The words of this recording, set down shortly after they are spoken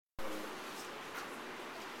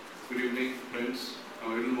Good evening, friends.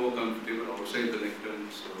 I'm a little more comfortable outside the lectern,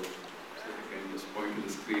 so I can just point to the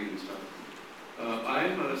screen and stuff. I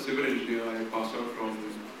am a civil engineer. I passed out from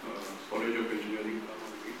College of Engineering,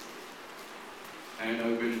 and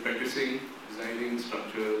I've been practicing designing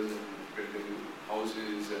structures and building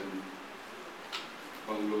houses and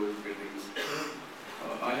bungalows, buildings.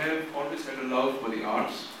 I have always had a love for the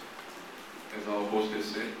arts, as our host has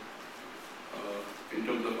said. In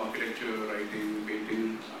terms of architecture, writing,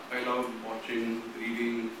 painting, I love watching,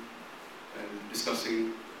 reading, and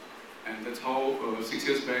discussing. And that's how 6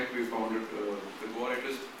 years back we founded the Goa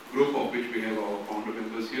Writers group, of which we have our founder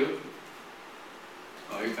members here.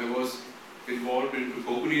 I was involved into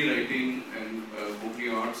Konkani writing and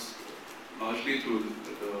Konkani arts, largely through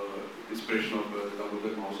the inspiration of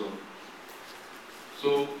Damodar Mauzo.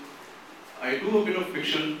 So I do a bit of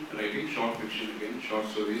fiction writing, short fiction again, short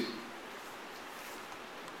stories.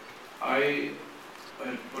 I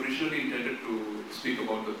originally intended to speak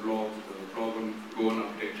about the blog on Goan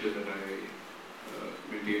architecture that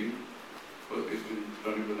I maintain. It's been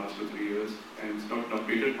running the last 2 3 years and it's not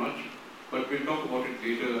updated much, but we'll talk about it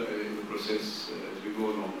later in the process as we go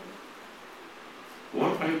along.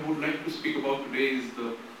 What I would like to speak about today is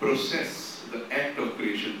the process, the act of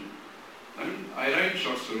creation. I write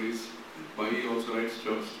short stories. Bai also writes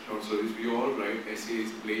short stories. We all write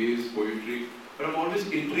essays, plays, poetry. But I'm always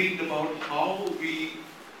intrigued about how we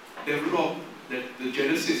develop the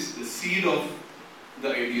genesis, the seed of the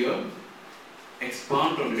idea,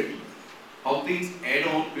 expand on it, how things add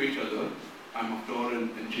on to each other. I'm after all an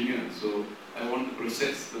engineer, so I want the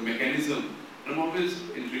process, the mechanism. And I'm always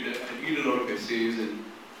intrigued. I read a lot of essays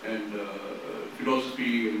and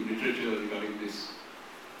philosophy and literature regarding this.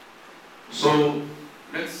 So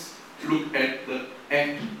let's look at the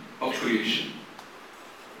act of creation.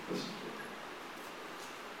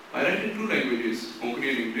 I write in 2 languages, Konkani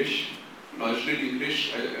and English. Largely in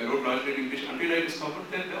English, I wrote largely in English until I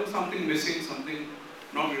discovered that there was something missing, something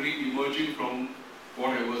not really emerging from what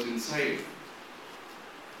I was inside.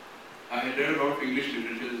 I had read a lot of English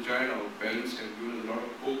literature as a child. Our parents had given a lot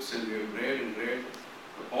of books and we have read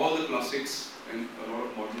all the classics and a lot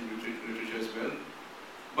of modern literature as well.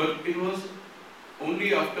 But it was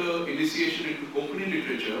only after initiation into Konkani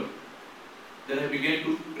literature that I began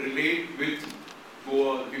to relate with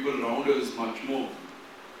Goa, the people around us, much more.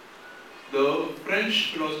 The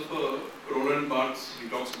French philosopher Roland Barthes, he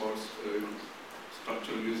talks about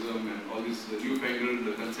structuralism and all these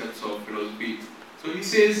newfangled concepts of philosophy. So he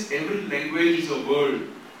says every language is a world.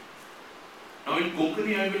 Now in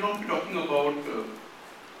Konkani, I will not be talking about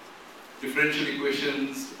differential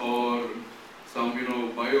equations or some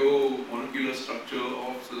biomolecular structure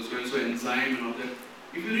of so-and-so enzyme and all that.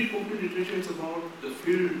 If you read Konkani literature, it's about the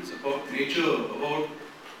fields, about nature, about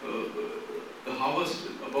the harvest,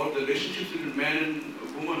 about the relationships between man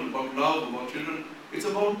and woman, about love, about children. It's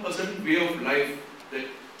about a certain way of life that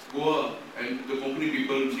Goa and the Konkani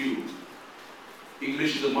people knew.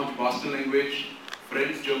 English is a much vaster language,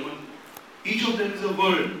 French, German. Each of them is a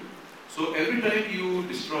world. So every time you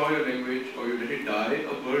destroy a language or you let it die,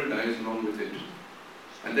 a world dies along with it.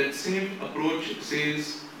 And that same approach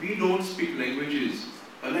says, we don't speak languages.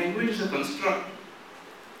 A language is a construct.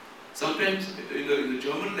 Sometimes in the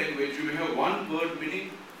German language, you may have one word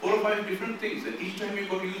meaning 4 or 5 different things, and each time you've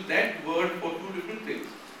got to use that word for 2 different things.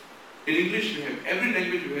 In English, we have every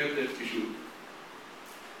language we have that issue.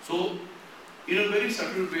 So, in a very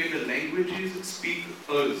subtle way, the languages speak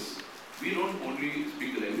us. We don't only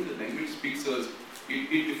speak the language speaks us.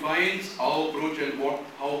 It defines our approach and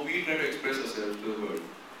how we try to express ourselves to the world.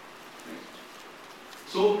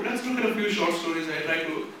 So let's look at a few short stories.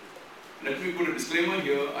 Let me put a disclaimer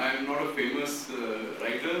here. I am not a famous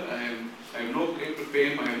writer. I have no claim to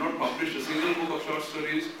fame. I have not published a single book of short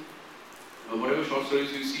stories. Whatever short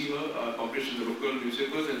stories you see here are published in the local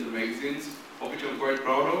newspapers and the magazines, of which I am quite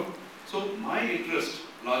proud of. So my interest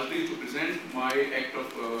largely is to present my act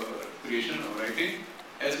of creation or writing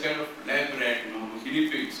as a kind of lab rat, a guinea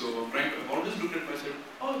pig. So I've always looked at myself,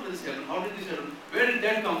 how did this happen? How did this happen? Where did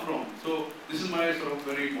that come from? So this is my sort of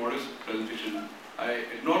very modest presentation. I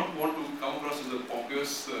did not want to come across as a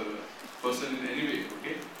pompous person in any way,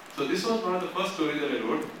 okay? So this was one of the first stories that I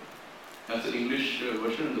wrote. That's the English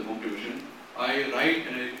version and the Konkani version. I write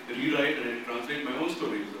and I rewrite and I translate my own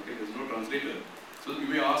stories, okay? There's no translator. So you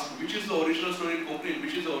may ask, which is the original story in Konkani and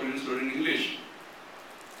which is the original story in English?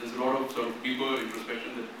 There's a lot of sort of deeper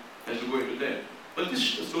introspection that has to go into that. But this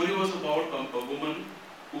story was about a woman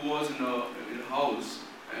who was in a house,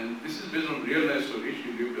 and this is based on a real life story. She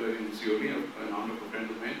lived in Seoul, an aunt of a friend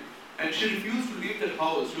of mine, and she refused to leave that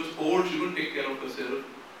house. She was old, she couldn't take care of herself,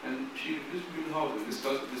 and she refused to leave the house.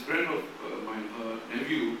 This friend of mine, her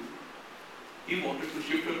nephew, he wanted to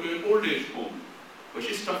shift her to an old age home, but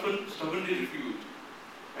she stubbornly refused.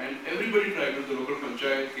 And everybody tried. The local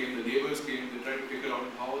panchayat came, the neighbors came, they tried to take her out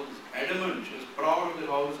of the house. Adamant, she was proud of the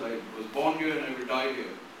house. I was born here and I will die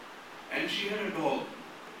here. And she had a dog.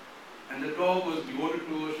 And the dog was devoted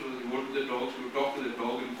to her. She was devoted to the dog. She would talk to the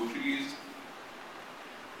dog in Portuguese.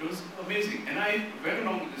 It was amazing. And I went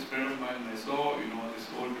along with this friend of mine and I saw, this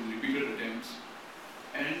whole repeated attempts.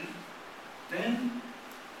 And then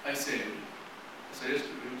I suggested to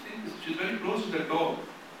him, see, she's very close to the dog.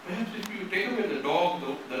 Perhaps if you take away the dog,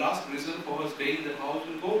 the last reason for her staying in the house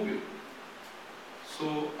will go away.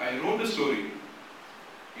 So I wrote a story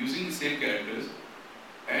using the same characters,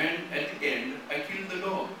 and at the end I killed the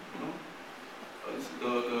dog.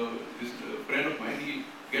 This friend of mine, he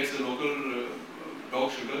gets a local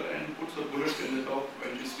dog sugar and puts a bullet in the dog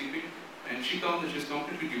when she's sleeping, and she comes and she's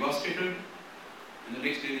completely devastated, and the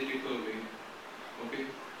next day they take her away. Okay.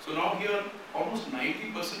 So now here, almost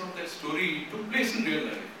 90% of that story took place in real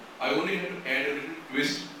life. I only had to add a little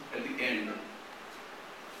twist at the end.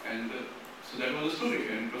 And so that was the story,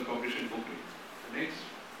 and it was published in Kokri. Next.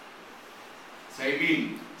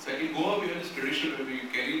 Saibin. In Goa, we have this tradition where we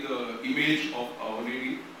carry the image of Our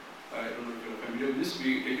Lady. I don't know if you're familiar with this.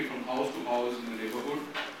 We take it from house to house in the neighborhood,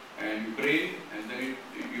 and you pray, and then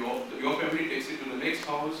your family takes it to the next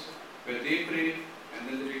house where they pray, and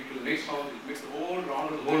then they take it to the next house. It makes the whole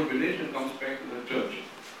round of the whole village and comes back to the church.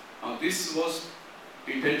 Now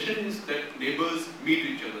the intention is that neighbors meet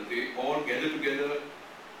each other. They all gather together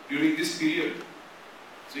during this period.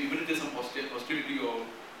 So even if there's some hostility or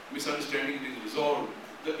misunderstanding is resolved,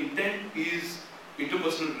 the intent is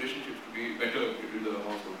interpersonal relationships to be better between the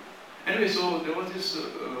household. Anyway, so there was this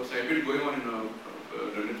cycle going on in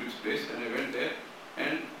a relative's place, and I went there,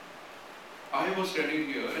 and I was standing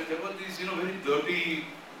here, and there were these, very dirty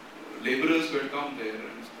laborers who had come there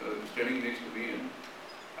and standing next to me, and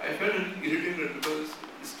I felt a little irritated because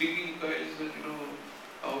stinking guys that,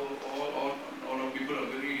 all our people are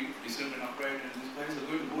very decent and upright, and these guys are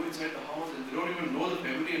going to go inside the house and they don't even know the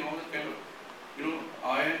family and all that kind of,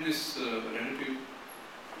 I and this relative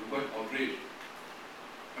were quite outraged.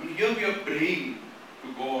 I mean, here we are praying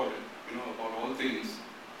to God, about all things,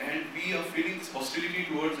 and we are feeling this hostility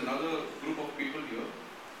towards another group of people here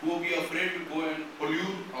who we are afraid to go and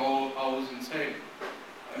pollute our house inside.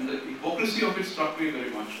 And the hypocrisy of it struck me very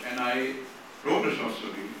much, and I wrote a short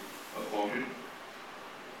story about it.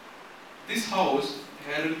 This house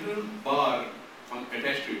had a little bar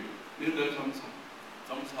attached to it. There are some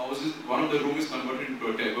houses, one of the rooms is converted into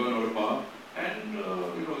a tavern or a bar, and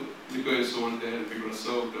liquor is sold there, and people are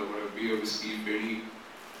served whatever, beer, whiskey, penny.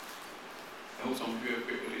 I hope some of you have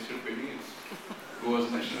tasted penny. It's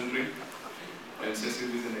Goa's national drink, and Cecil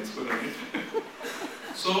is an expert on it.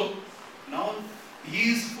 So now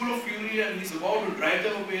he is full of fury and he's about to drive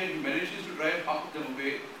them away, and he manages to drive half of them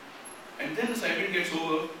away. And then the siren gets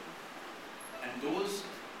over, and those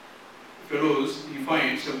fellows he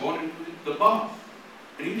finds have gone into the bar.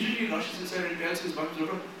 And immediately he rushes inside and tells his wife,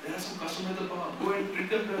 there are some customers at the bar, go and treat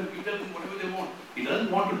them well, give them whatever they want. He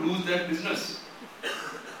doesn't want to lose that business.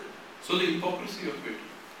 So the hypocrisy of it.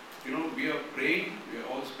 We are praying,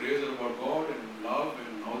 all these prayers are about God and love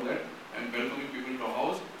and all that, and welcoming people to our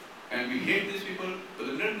house. And we hate these people, but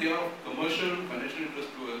the minute they are of commercial, financial interest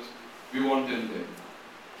to us, we want them there.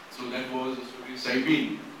 So that was the story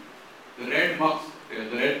Saibin. The red marks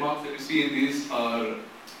that you see in these are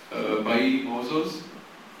Bai Mozos.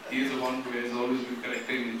 He is the one who has always been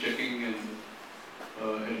correcting and checking and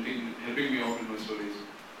helping me out in my stories.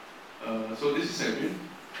 So this is Saibin.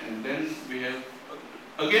 And then we have,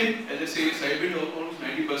 again, as I say, Saibin is almost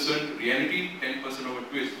 90% reality, 10% of a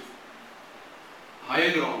twist.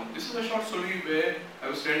 Higher ground. This is a short story where I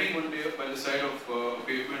was standing one day by the side of a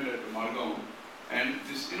pavement at Margaon, and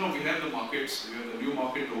this, we have the markets, we have the new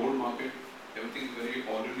market, the old market, everything is very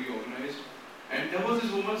orderly, organized, and there was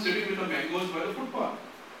this woman sitting with her mangoes by the footpath,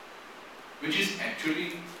 which is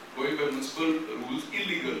actually, going by municipal rules,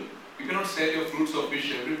 illegal. You cannot sell your fruits or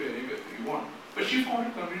fish everywhere, anywhere you want. But she found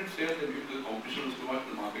it convenient to say that the competition was too much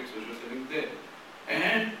in the market, so she was selling there.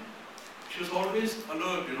 And she was always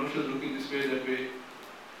alert, she was looking this way, that way.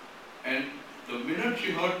 And the minute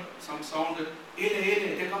she heard some sound that,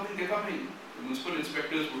 hey, they're coming. The municipal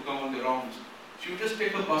inspectors would come on their rounds. She would just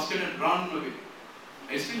take a basket and run away.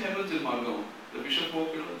 It still happens in Margaon. The bishop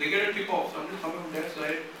folk, they get a tip off, somebody coming from that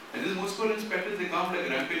side. And these municipal inspectors, they come like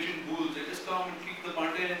rampaging bulls. They just come and kick the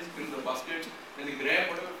containers, fill the baskets, and they grab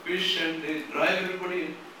whatever fish and they drive everybody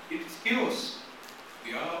in. It's chaos.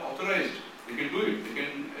 They are authorized. They can do it. They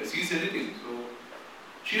can seize anything. So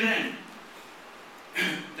she ran.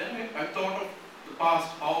 past,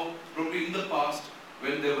 how probably in the past,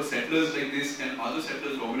 when there were settlers like this and other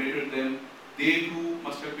settlers dominated them, they too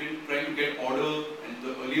must have been trying to get order, and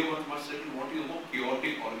the earlier ones must have been wanting a more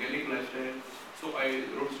chaotic, organic lifestyle. So I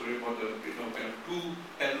wrote a story about the kind of two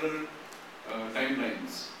parallel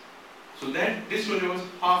timelines. So that this story was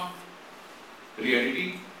half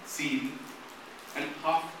reality, seen, and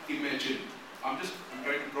half imagined. I'm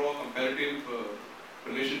trying to draw a comparative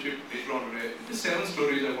relationship later on today. Just 7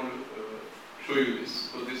 stories I want to show you this.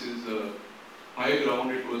 So this is high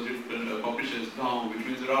ground. It was written, published as Gaon, which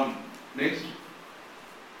means run. Next,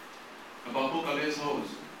 Bapu Kale's house.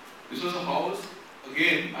 This was a house.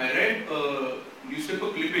 Again, I read a newspaper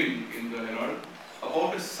clipping in the Herald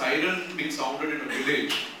about a siren being sounded in a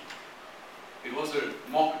village. It was a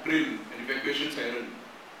mock drill, an evacuation siren.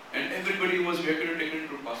 And everybody was evacuated, taken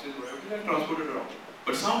into buses, whatever, and transported around.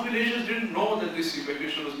 But some villagers didn't know that this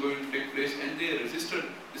evacuation was going to take place, and they resisted.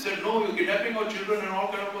 They said, no, you're kidnapping our children, and all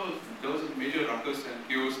kind of there was a major ruckus and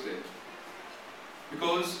chaos there.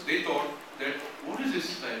 Because they thought that, what is this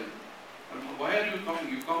siren? Why are you coming?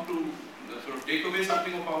 You come to sort of take away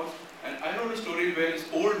something of ours. And I wrote a story where this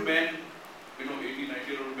old man, 80,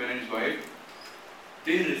 90-year-old man and his wife,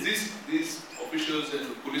 they resist these officials and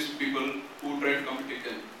the police people who try to come and take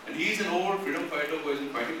them. And he is an old freedom fighter who has been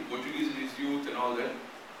fighting the Portuguese in his youth and all that.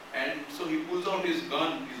 And so he pulls out his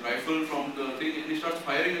gun, his rifle from the thing, and he starts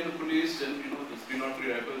firing at the police and the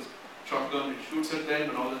 303 rifles, shotgun, he shoots at them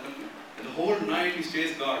and all that. And the whole night he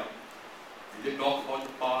stays guard. And they talk about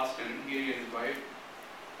the past and he and his wife.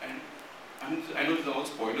 And I know these are all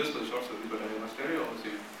spoilers for the short story, but I must tell you all the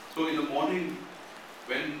same. So in the morning,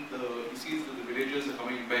 when he sees that the villagers are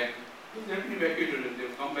coming back, they have been evacuated and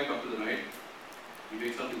they've come back after the night. He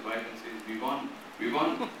wakes up his wife and says, we won.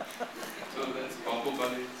 So that's Bapu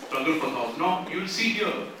Kale, struggle for the house. Now, you'll see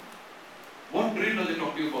here, what drill are they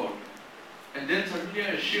talking about? And then suddenly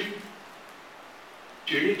I shift.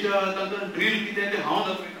 Drill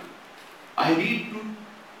I need to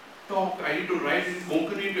talk, I need to write in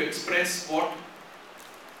Konkani to express what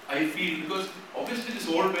I feel, because obviously this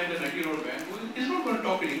old man, the 90-year-old man, is not going to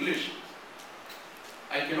talk in English.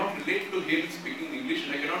 I cannot relate to him speaking English,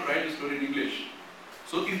 and I cannot write a story in English.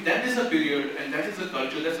 So if that is a period, and that is a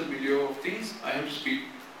culture, that's a milieu of things, I have to speak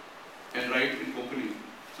and write in Konkani.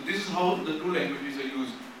 So this is how the two languages are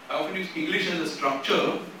used. I often use English as a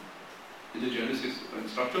structure in the genesis and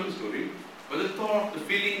structure of the story, but the thought, the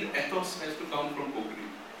feeling, the ethos has to come from Konkani.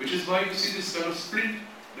 Which is why you see this kind of split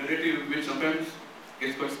narrative, which sometimes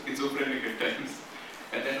gets quite schizophrenic at times.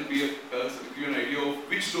 And that will be give you an idea of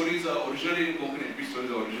which stories are originally in Konkani and which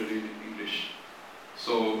stories are originally in English.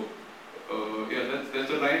 So, that's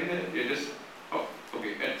a line there.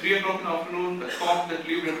 Okay. At 3 o'clock in the afternoon, the cock that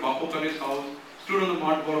lived at Bapu Kale's house stood on the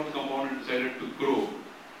mud wall of the compound and decided to crow.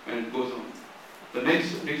 And it goes on. The next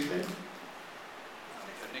slide.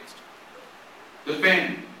 Next. The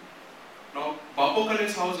pen. Now, Bapu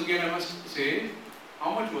Kale's house, again, I must say,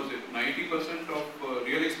 how much was it? 90% of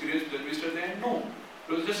real experience that we studied there? No.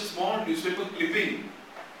 It was just a small newspaper clipping.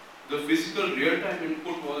 The physical real-time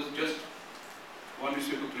input was just one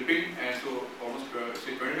newspaper clipping, and so almost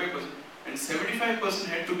say 25%, and 75%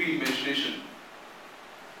 had to be imagination.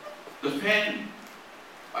 The fan.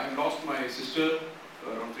 I lost my sister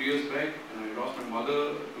around 3 years back, and I lost my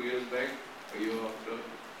mother 2 years back, a year after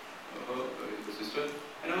the sister.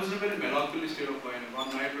 And I was in a very melancholy state of mind. One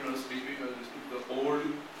night when I was sleeping, I was listening to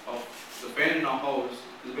the fan in our house.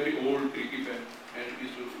 It's a very old, creaky fan, and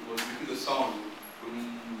it was making the sound,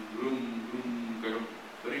 vroom, vroom, vroom, kind of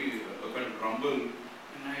very kind of rumble.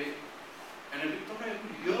 And I thought I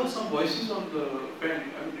could hear some voices on the fan.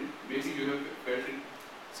 I mean, maybe you have felt it.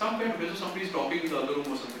 Some kind of whether somebody is talking in the other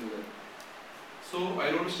room or something like that. So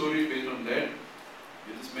I wrote a story based on that.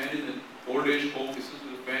 This man in an old age home listens to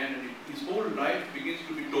the fan, and his whole life begins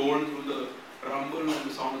to be told through the rumble and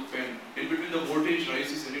the sound of the fan. In between, the voltage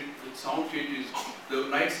rises and the sound changes. The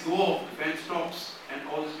lights go off, the fan stops, and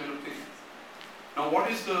all this kind of thing. Now,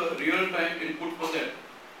 what is the real-time input for that?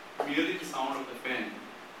 Merely the sound of the fan.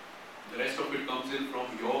 The rest of it comes in from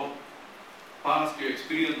your past, your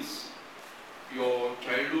experience, your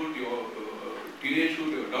childhood, your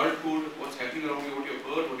teenagehood, your adulthood, what's happening around you, what you've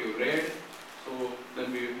heard, what you've read. So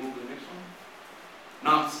then we move to the next one.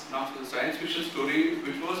 Nax was a science fiction story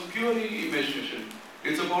which was purely imagination.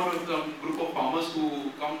 It's about a group of farmers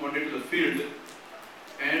who come one day to the field,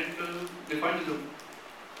 and they find that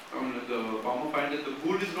the farmer finds that the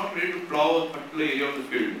bull is not ready to plow a particular area of the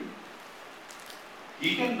field.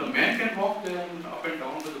 The man can walk there up and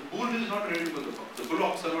down, but the bull is not ready to go. The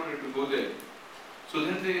bullocks are not ready to go there. So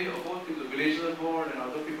then the villagers are called and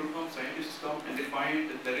other people come, scientists come, around and they find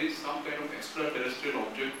that there is some kind of extraterrestrial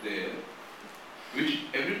object there, which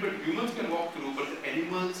humans can walk through, but the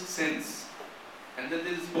animals sense. And then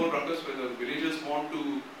there is this whole ruckus where the villagers want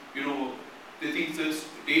to, they think there's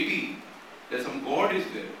deity, there's some god is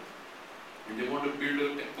there, and they want to build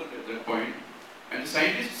a temple at that point. And the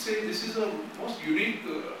scientists say this is a most unique,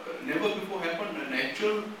 never before happened. An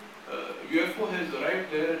actual UFO has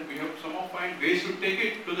arrived there, and we have somehow find ways to take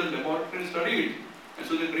it to the laboratory and study it. And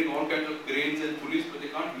so they bring all kinds of cranes and pulleys, but they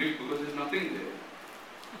can't lift because there's nothing there.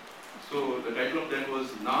 So the title of that was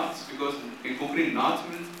Naats, because in Konkani Naats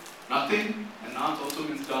means nothing, and Naats also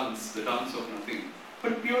means dance, the dance of nothing,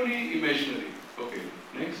 but purely imaginary. Okay,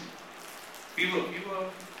 next. Fever. Fever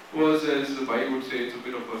was, as the Bible would say, it's a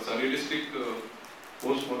bit of a surrealistic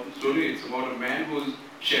post-mortem story. It's about a man whose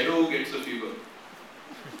shadow gets a fever.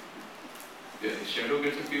 Yeah, his shadow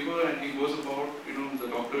gets a fever and he goes about, the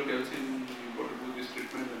doctor tells him you've got to do this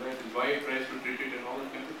treatment and that. His wife tries to treat it and all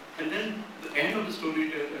that kind of thing. And then the end of the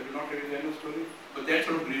story, I will not tell you the end of the story, but that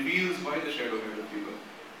sort of reveals why the shadow had a fever.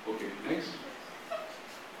 Okay, next.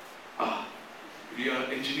 We are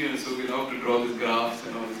engineers, so we love to draw these graphs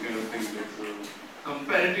and all this kind of thing. So,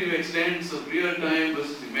 comparative extents of real time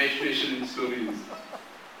versus imagination in stories.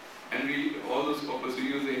 And all those coppers who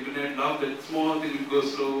use the internet love that small thing which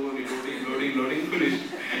goes slow, loading, finished.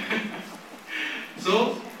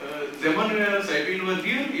 So, Zeman and Saipin were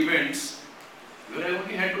real events where I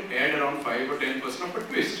only had to add around 5 or 10% of a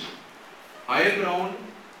twist. Higher ground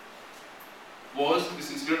was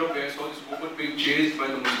this incident of where I saw this woman being chased by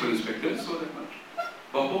the municipal inspector, so that much.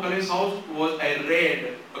 Bapu Kale's house was, I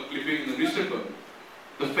read a clipping in the newspaper.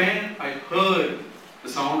 The fan, I heard the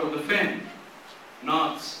sound of the fan.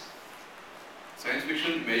 Naats. Science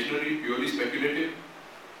fiction, imaginary, purely speculative.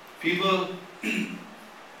 Fever.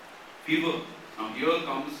 Fever. Now here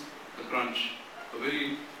comes the crunch. A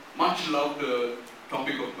very much loved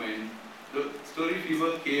topic of mine. The story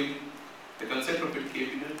Fever came, the concept of it came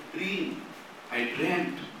in a dream. I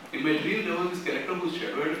dreamt. In my dream there was this character whose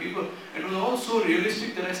shadow had a fever. And it was all so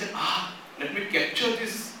realistic that I said, let me capture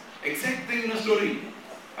this exact thing in a story.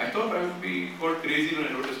 I thought I would be called crazy when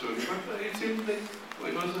I wrote a story, but it seemed like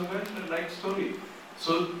it was a well-liked story.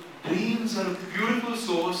 So dreams are a beautiful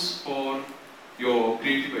source for your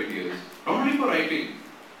creative ideas. Not only for writing,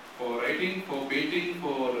 for painting,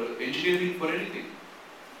 for engineering, for anything.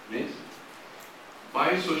 Next.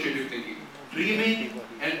 Biassociative thinking. Dreaming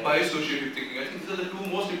and biassociative thinking. I think these are the two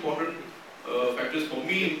most important factors for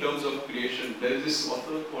me in terms of creation. There is this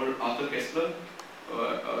author called Arthur Kessler.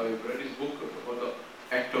 I've read his book about the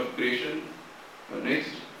act of creation. Next.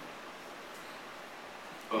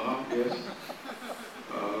 Yes.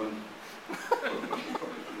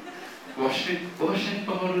 Washing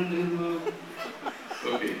power and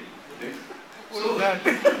okay. Next. So,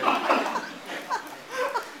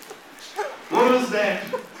 what was that?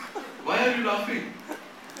 Why are you laughing?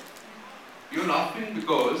 You're laughing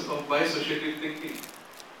because of biassociative thinking.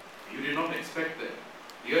 You did not expect that.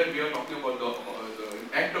 Here we are talking about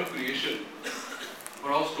the act of creation, but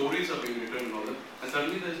how stories are being written and all that. And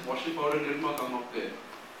suddenly there's washing powder and Nirma come up there.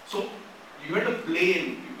 So you had a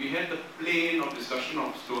plane, we had the plane of discussion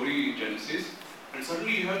of story genesis, and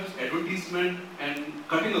suddenly you have this advertisement and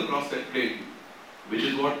cutting across that plane, which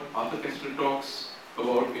is what Arthur Kessler talks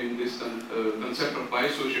about in this concept of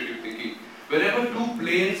biassociative thinking. Wherever two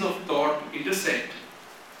planes of thought intersect,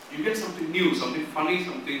 you get something new, something funny,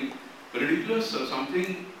 something ridiculous, or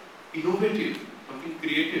something innovative, something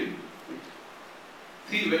creative.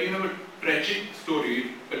 See, when you have a tragic story,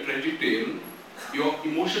 a tragic tale, your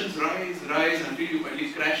emotions rise until you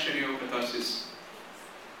finally crash and you have catharsis.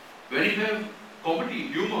 When you have comedy,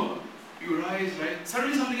 humor, you rise,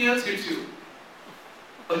 suddenly something else hits you.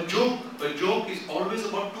 A joke is always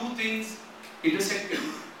about two things intersecting,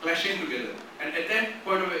 clashing together. And at that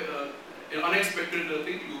point of an unexpected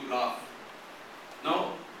thing, you laugh.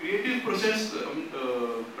 Now, creative process,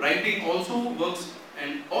 writing also works,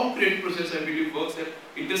 and all creative process, I believe, works at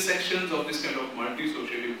intersections of this kind of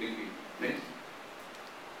multi-associative thinking. Next.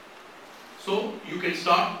 So, you can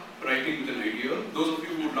start writing with an idea. Those of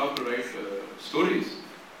you who would love to write stories,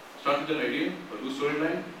 start with an idea, a loose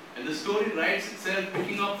storyline, and the story writes itself,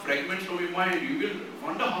 picking up fragments from your mind. You will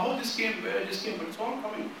wonder how this came, where this came, but it's all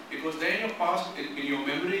coming. It was there in your past, in your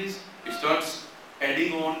memories, it starts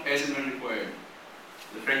adding on as and when required.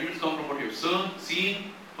 The fragments come from what you have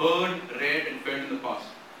seen, heard, read, and felt in the past.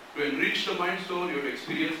 To enrich the mind store, you have to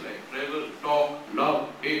experience like travel, talk, love,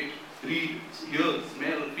 hate, read, hear,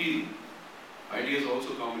 smell, feel. Ideas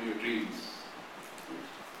also come in your dreams.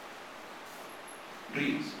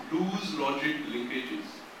 Dreams. Loose logic linkages.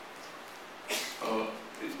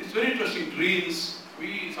 It's it's very interesting. Dreams.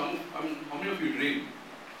 How many of you dream?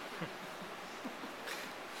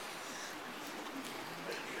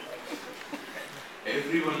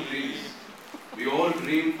 Everyone dreams. We all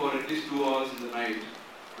dream for at least 2 hours in the night.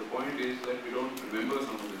 The point is that we don't remember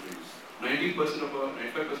some of the dreams. 95%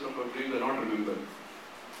 of our dreams are not remembered.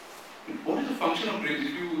 And what is the function of dreams?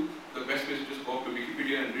 The best way is to just go up to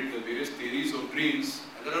Wikipedia and read the various theories of dreams.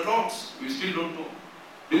 And there are lots. We still don't know.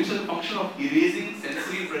 Dreams are a function of erasing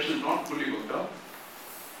sensory impressions not fully worked out.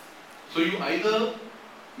 So you either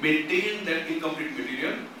maintain that incomplete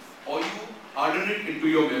material or you harden it into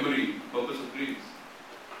your memory. Purpose of dreams.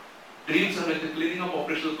 Dreams are like the cleaning up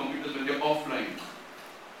operations of computers when they're offline.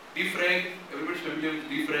 Defrag, everybody's familiar with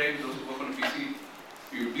defrag, those who work on a PC.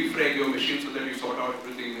 You defrag your machine so that you sort out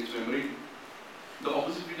everything in its memory. The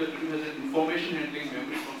opposite is that dream has an information handling,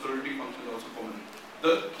 memory consolidating function also common.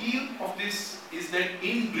 The key of this is that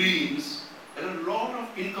in dreams, there are a lot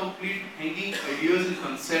of incomplete hanging ideas and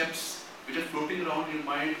concepts which are floating around in your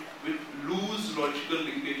mind with loose logical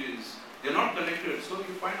linkages. They are not connected, so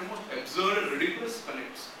you find the most absurd and ridiculous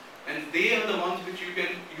connects. And they are the ones which you can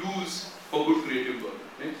use for good creative work.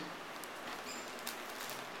 Next.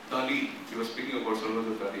 Dali, you were speaking about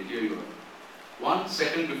Salvador Dali. Here you are. 1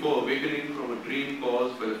 second before awakening from a dream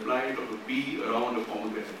caused by the flight of a bee around a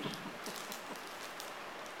pomegranate.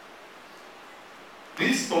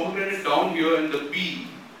 This pomegranate down here and the bee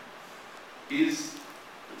is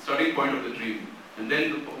the starting point of the dream. And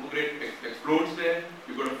then the pomegranate explodes there.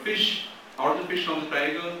 You've got a fish. Out of the fish comes a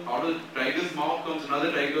tiger. Out of the tiger's mouth comes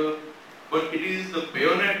another tiger. But it is the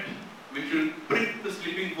bayonet which will prick the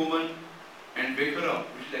sleeping woman and wake her up,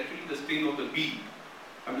 which is actually the sting of the bee.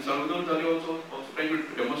 I mean, Salvador Dali also trying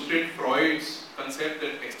to demonstrate Freud's concept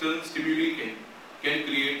that external stimuli can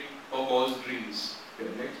create or cause dreams. Okay,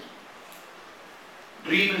 next.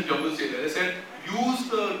 Dream and jumble state. As I said, use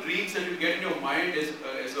the dreams that you get in your mind as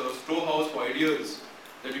a storehouse for ideas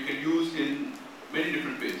that you can use in many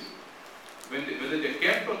different ways. Whether they're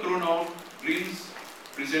kept or thrown out, dreams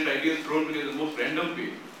present ideas thrown in the most random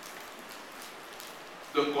way.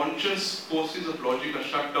 The conscious forces of logic are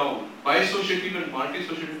shut down. Bisociative and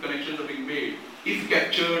multi-associative connections are being made. If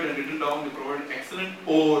captured and written down, they provide an excellent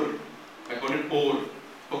ore, I call it ore,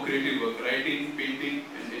 for creative work, writing, painting,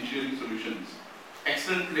 and engineering solutions.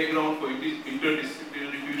 Excellent playground for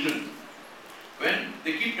interdisciplinary fusion. When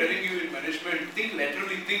they keep telling you in management, think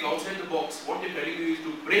laterally, think outside the box, what they're telling you is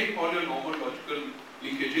to break all your normal logical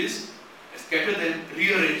linkages, scatter them,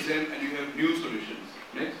 rearrange them, and you have new solutions.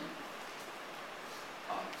 Next.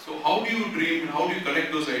 So how do you dream and how do you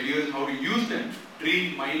collect those ideas and how do you use them?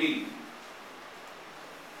 Dream mining.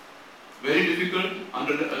 Very difficult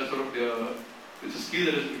under it's a skill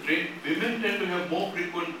that has to be trained. Women tend to have more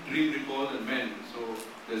frequent dream recall than men. So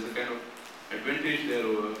there's a kind of advantage there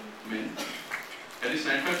over men. At least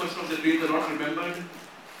 95% of the dreams are not remembered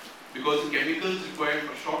because the chemicals required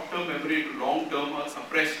for short-term memory to long-term are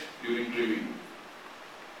suppressed during dreaming.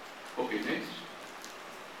 Okay, next.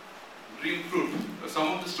 Dream fruit. Some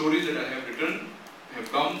of the stories that I have written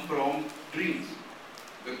have come from dreams.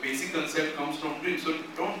 The basic concept comes from dreams. So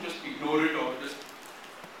don't just ignore it or just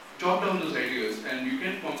jot down those ideas and you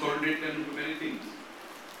can consolidate them into many things.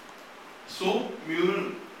 So,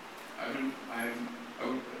 mural.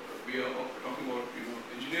 We are talking about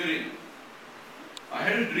engineering. I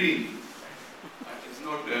had a dream. It's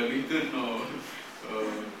not Lincoln or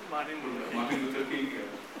Martin Luther King.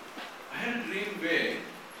 I had a dream where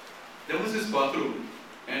there was this bathroom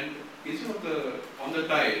and instead of on the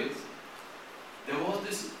tiles, there was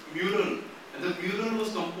this mural and the mural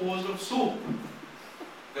was composed of soap.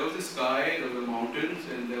 There was the sky, there were the mountains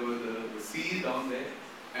and there was the sea down there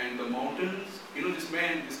and the mountains, this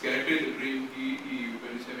man, this character in the dream,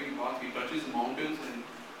 when he's having a bath, he touches the mountains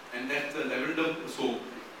and that's the leveled up soap.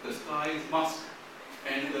 The sky is musk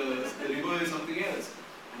and the river is something else.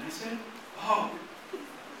 And I said, wow,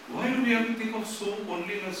 why do we have to think of soap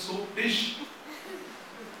only in a soap dish?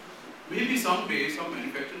 Maybe someday some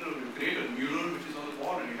manufacturer will create a mural which is on the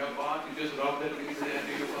wall and you have bath, you just rub that thing there and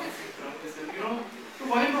take a bath, rub this and so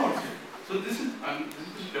why not? So this is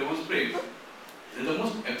to demonstrate that the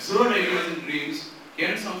most absurd ideas in dreams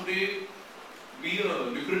can someday be a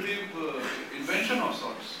lucrative invention of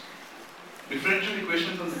sorts. Differential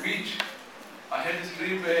equations on the beach. I had this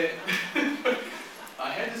dream where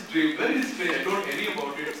very strange, I told Eddie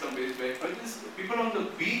about it some days back, but people on the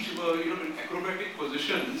beach were in acrobatic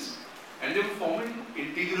positions and they were forming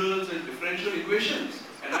integrals and differential equations.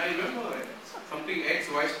 And I remember something x,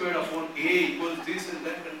 y squared upon a equals this and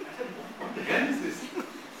that. And I said, what the hell is this?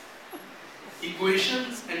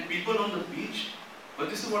 Equations and people on the beach. But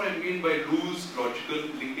this is what I mean by loose logical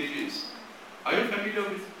linkages. Are you familiar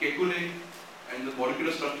with Kekulé and the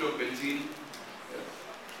molecular structure of benzene?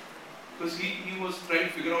 Because he was trying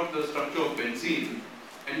to figure out the structure of benzene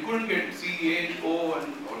and he couldn't get CH-O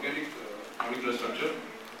and organic molecular structure.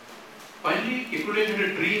 Finally, Kekulé had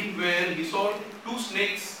a dream where he saw two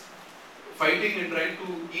snakes fighting and trying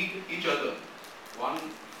to eat each other. One,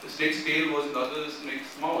 the snake's tail was in the other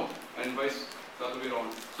snake's mouth, and vice the other way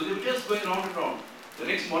around. So they were just going round and round. The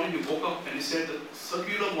next morning he woke up and he said the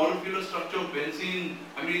circular molecular structure of benzene,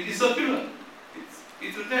 I mean it is circular.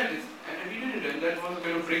 It's like that. And he did it, and that was a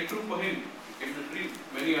kind of breakthrough for him. He came to dream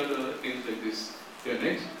many other things like this. Yeah,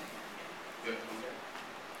 next. Yeah.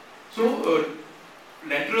 So,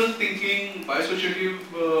 lateral thinking, biassociative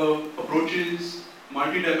approaches,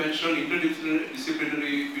 multi-dimensional,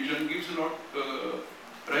 interdisciplinary vision gives a lot,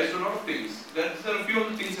 rise to a lot of things. There are a few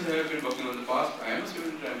of the things that I have been working on in the past. I am a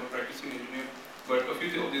student, I am a practicing engineer, but a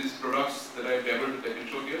few of these products that I have dabbled with, I can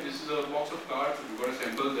show here. This is a box of cards, we've got a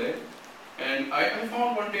sample there. And I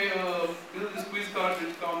found one day, this quiz card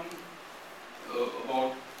will come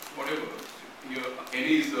about whatever. Here,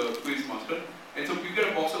 Annie is the quiz master. And so we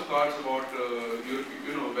get a box of cards about,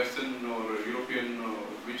 Western or European,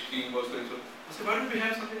 which king was there. So I said, why don't we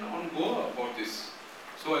have something on Goa about this?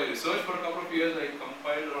 So I researched for a couple of years, I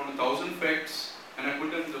compiled around 1,000 facts, and I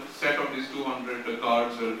put them in the set of these 200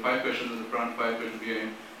 cards, 5 questions in the front, 5 questions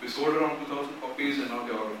behind. We sold around 2,000 copies, and now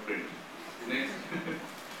they're out of print. Next.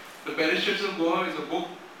 The Periships of Goa is a book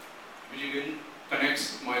which again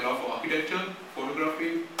connects my love for architecture,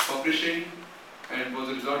 photography, publishing, and was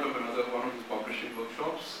a result of one of these publishing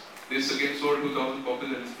workshops. This again sold 2,000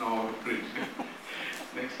 copies and is now out of print.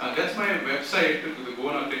 Next. That's my website, the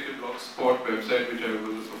Goan Architecture Blogspot website, which I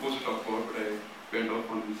was supposed to talk about, but I went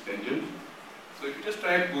off on this tangent. So if you just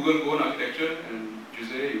type Google Goan Architecture and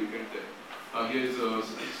José, you get there. Here's a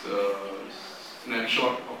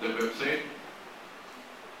snapshot of the website.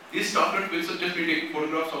 This started with just me taking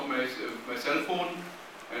photographs of my cell phone.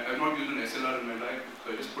 I've not used an SLR in my life,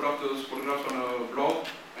 so I just put up those photographs on a blog,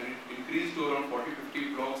 and it increased to around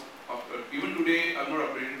 40-50 blogs. Even today, I'm not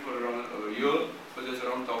updated for around a year, but there's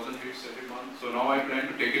around 1,000 hits every month. So now I plan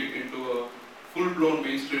to take it into a full-blown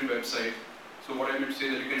mainstream website. So what I meant to say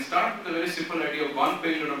is that you can start with a very simple idea of one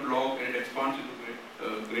page on a blog, and it expands into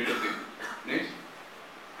a greater thing. Next.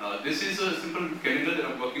 This is a simple calendar that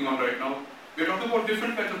I'm working on right now. We're talking about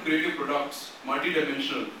different kinds of creative products,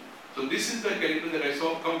 multi-dimensional. So this is the calendar that I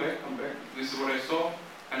saw. Come back. This is what I saw.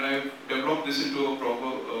 And I've developed this into a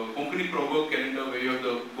Konkani proverb calendar where you have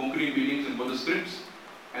the Konkani meanings in both the scripts,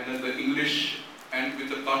 and then the English, and with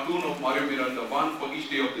the cartoon of Mario Miranda, one for each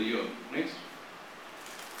day of the year. Next.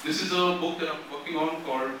 This is a book that I'm working on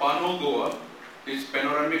called Pano Goa. It's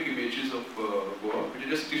panoramic images of Goa, which is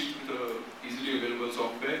just stitched with easily available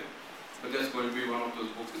software. But that's going to be one of those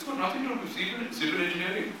books. It's got nothing to do with civil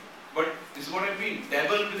engineering. But this is what I mean.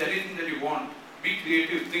 Dabble with anything that you want. Be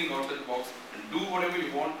creative, think outside the box, and do whatever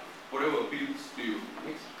you want, whatever appeals to you.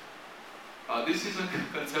 Next. This is a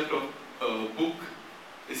concept of book.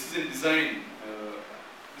 This is a design.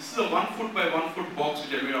 This is a 1 foot by 1 foot box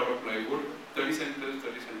which I made out of plywood. 30 centimeters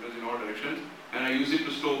in all directions. And I use it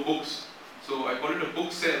to store books. So I call it a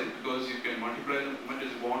book cell because you can multiply them as much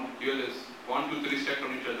as you want. Here there's 1, 2, 3 stacked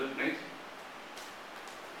on each other. Next.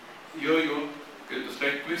 Here you get the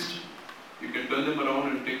slight twist. You can turn them around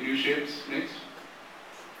and take new shapes. Next.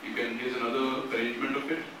 Here's another arrangement of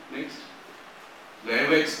it. Next. The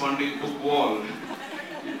ever-expanding book wall.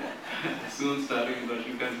 Soon starting in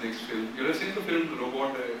Rajnikant's next film. You have seen the film The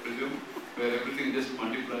Robot, I presume, where everything just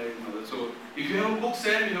multiplies. So if you have a book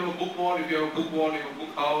cell, you have a book wall. If you have a book wall, you have a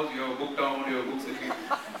book house. You have a book town. You have a book city.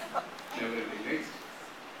 Everything. Next.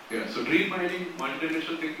 Yeah. So dream mining,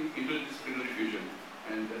 multidimensional thinking, interdisciplinary fusion,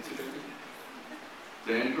 and that's it.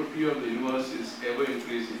 The entropy of the universe is ever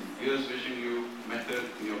increasing. Here's wishing you